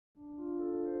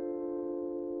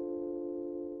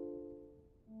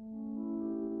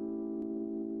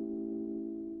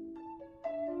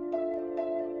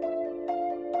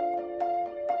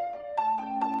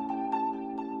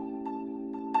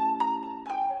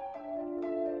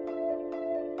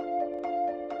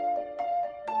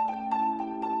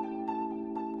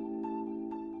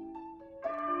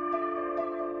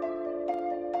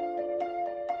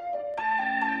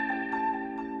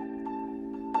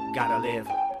gotta live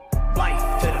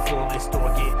life to the fullest or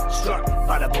get struck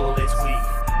by the bullets. We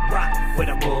rock with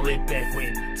a bullet back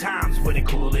when times were the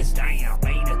coolest. Damn,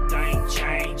 ain't a thing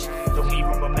changed. Don't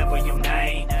even remember your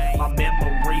name. My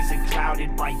memories are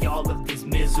clouded by all of this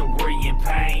misery and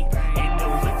pain. And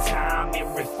over time it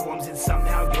reforms and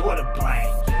somehow you're to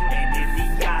blame. And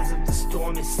in the eyes of the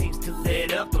storm it seems to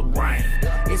let up the rain.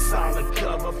 It's all a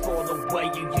cover for the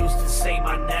way you used to say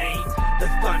my name. The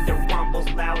thunder rumbles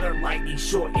louder, lightning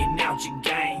shorting out your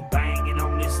game. Banging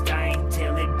on this thing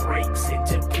till it breaks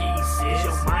into pieces.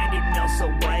 Your mind it melts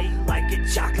away like a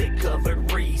chocolate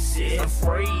covered Reese's.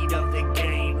 Afraid of the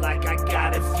game like I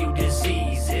got a few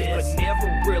diseases, but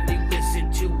never really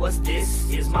listen to what's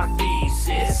this is my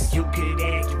thesis. You could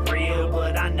act real,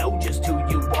 but I know just who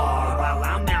you are. While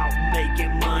I'm out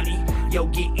making money, yo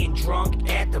getting drunk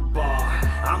at the bar.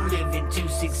 I'm living to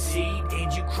succeed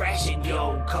and you crashing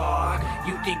your car.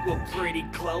 You think we're pretty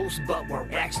close, but we're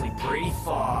actually pretty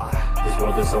far. This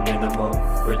world is so minimal,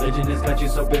 religion has got you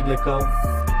so biblical,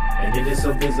 and it is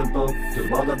so visible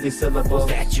through all of these syllables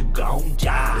that you gon'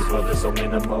 die. This world is so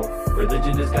minimal,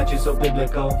 religion has got you so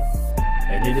biblical,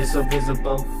 and it is so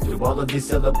visible through all of these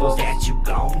syllables that you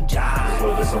gon' die. This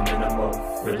world is so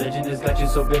minimal, religion has got you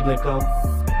so biblical,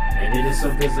 and it is so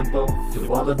visible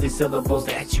through all of these syllables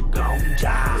that you gon'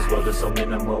 die. This world is so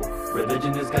minimal,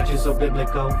 religion has got you so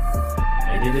biblical,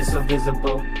 and it is so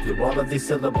visible through all of these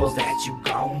syllables that you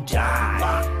gon' die.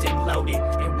 Locked and loaded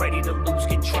and ready to lose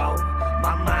control.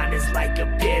 My mind is like a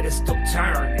pedestal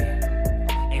turning,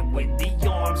 and when the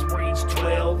arms reach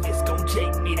 12, it's gon'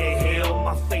 take me to hell.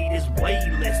 My fate is way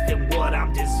less than what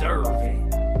I'm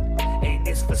deserving, and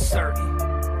it's for certain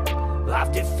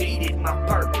I've defeated my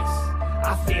purpose.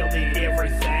 I failed at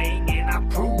everything and I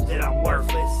proved that I'm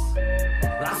worthless.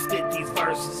 I spit these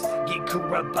verses, get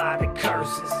corrupt by the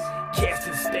curses.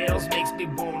 Casting spells makes me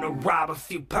wanna rob a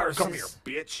few persons. Come here,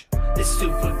 bitch. This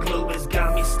super glue has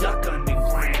got me stuck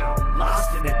underground,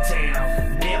 lost in a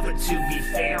town, never to be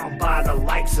found by the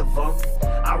likes of them.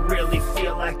 I really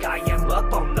feel like I am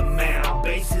up on the mound.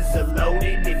 Bases are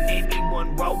loaded and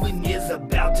anyone rolling is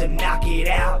about to knock it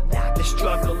out. The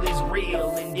struggle is real,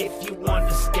 and if you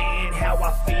understand how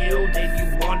I feel, then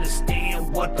you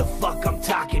understand what the fuck I'm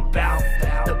talking about.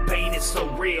 The pain is so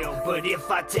real, but if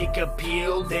I take a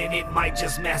pill, then it might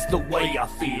just mask the way I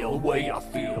feel, the way I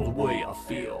feel, the way I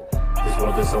feel. This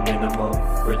world is so minimal,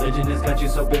 religion has got you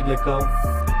so biblical,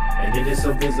 and it is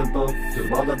so visible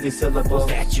through all of these syllables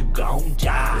that you gon'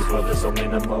 die. This world is so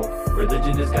minimal,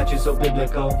 religion has got you so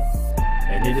biblical,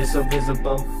 and it is so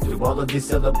visible through all of these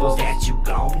syllables that you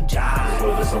gon' die. This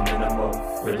world is so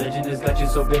minimal, religion has got you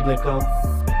so biblical,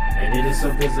 and it is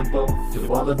so visible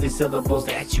through all of these syllables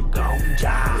that you gon'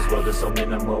 die. This world is so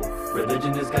minimal,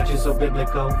 religion has got you so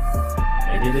biblical,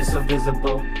 and it is so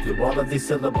visible through all of these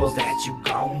syllables that you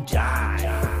gon' die.